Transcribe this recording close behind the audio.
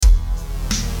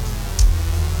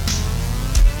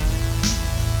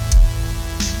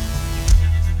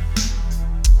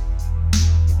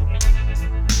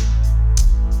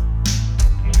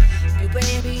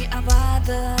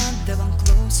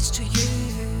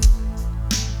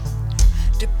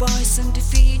poison to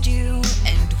feed you,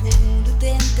 and who do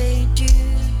then they do?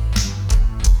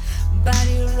 But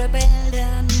you rebelled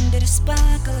under the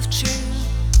sparkle of truth.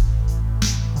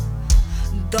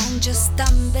 Don't just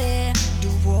stand there, do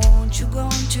what you're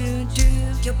going to do.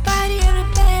 Your body a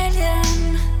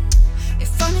rebellion, if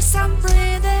only some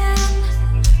breathing.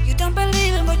 You don't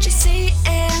believe in what you see,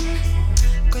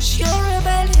 cause you're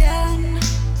rebellion.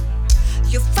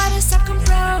 Your father's a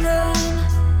problem,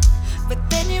 but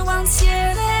then you want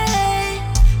yelling,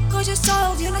 cause your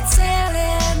soul you're not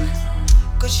selling,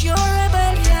 cause you're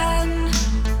rebellion.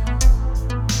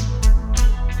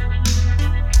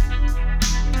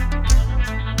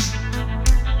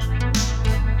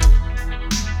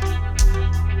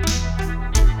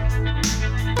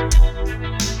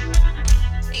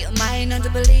 You might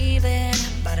not believe it,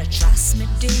 but trust me,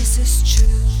 this is true.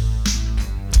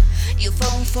 You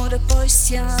fall for the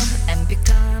poison and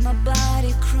become a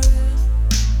body crew.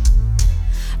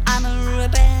 I'm a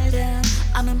rebellion,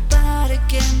 I'm a part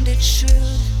against the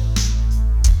truth.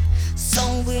 So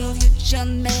will you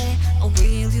join me, or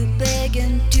will you beg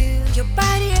and do? Your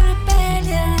body a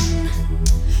rebellion,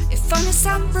 if only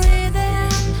some breathing.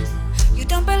 You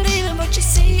don't believe in what you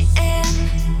see,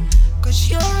 cause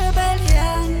you're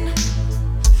rebellion.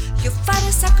 Your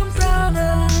father's a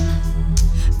problem,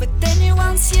 but then you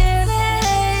want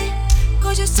yelling,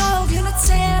 cause your soul you're not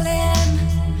selling,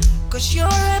 cause you're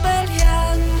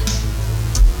rebellion.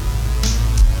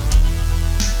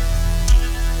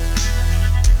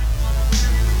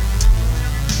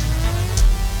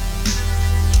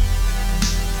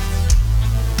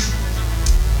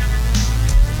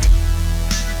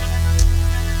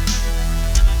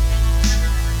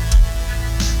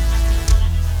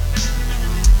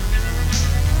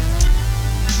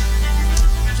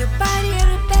 Your body a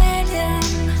rebellion,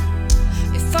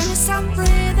 if only some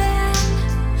breathing.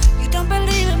 You don't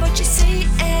believe in what you see,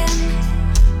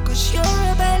 cause you're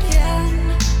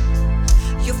rebellion.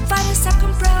 Your father's a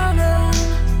problem,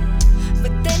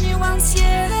 but then you want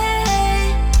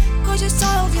yelling, cause your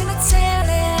soul you're not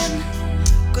selling,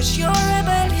 cause you're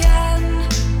rebellion.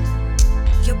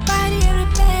 Your body a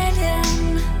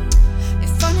rebellion,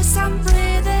 if only some breathing.